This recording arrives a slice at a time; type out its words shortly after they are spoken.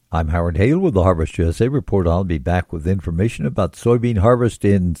I'm Howard Hale with the Harvest USA Report. I'll be back with information about soybean harvest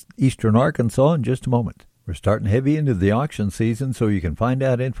in eastern Arkansas in just a moment. We're starting heavy into the auction season, so you can find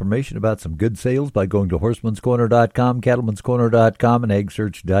out information about some good sales by going to horsemanscorner.com, cattlemanscorner.com, and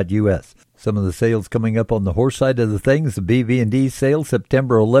eggsearch.us. Some of the sales coming up on the horse side of the things, the BV&D sale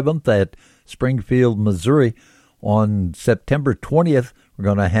September 11th at Springfield, Missouri. On September 20th, we're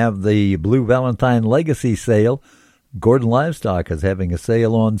going to have the Blue Valentine Legacy sale. Gordon Livestock is having a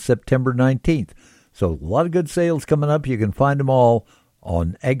sale on September 19th. So a lot of good sales coming up. You can find them all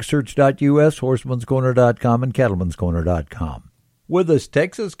on eggsearch.us, horsemanscorner.com, and cattlemanscorner.com. With us,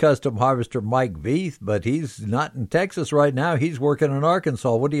 Texas custom harvester Mike Veith, but he's not in Texas right now. He's working in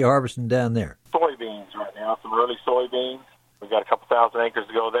Arkansas. What are you harvesting down there? Soybeans right now, some early soybeans. We've got a couple thousand acres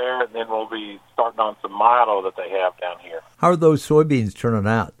to go there, and then we'll be starting on some milo that they have down here. How are those soybeans turning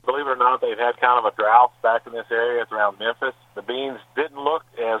out? Believe it or not, they've had kind of a drought back in this area. It's around Memphis. The beans didn't look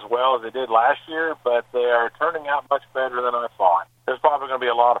as well as they did last year, but they are turning out much better than I thought. There's probably going to be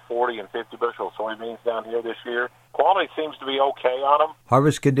a lot of 40 and 50 bushel soybeans down here this year. Quality seems to be okay on them.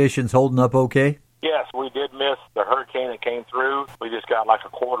 Harvest conditions holding up okay? Yes, we did miss the hurricane that came through. We just got like a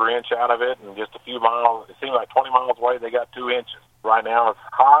quarter inch out of it, and just a few miles. It seemed like 20 miles away, they got 2 inches. Right now, it's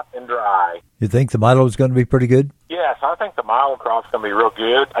hot and dry. You think the milo is going to be pretty good? Yes, I think the milo crop's going to be real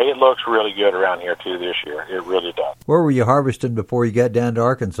good. It looks really good around here, too, this year. It really does. Where were you harvesting before you got down to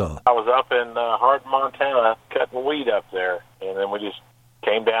Arkansas? I was up in Hardin, Montana, cutting wheat up there, and then we just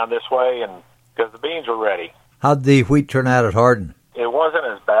came down this way, and because the beans were ready. How'd the wheat turn out at Hardin? It wasn't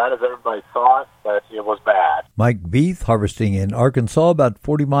as bad as everybody thought, but it was bad. Mike Veith, harvesting in Arkansas, about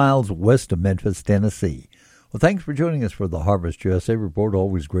 40 miles west of Memphis, Tennessee. Well, thanks for joining us for the Harvest USA Report.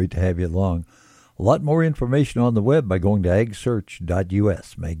 Always great to have you along. A lot more information on the web by going to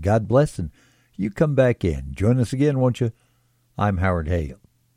eggsearch.us. May God bless, and you come back in. Join us again, won't you? I'm Howard Hale.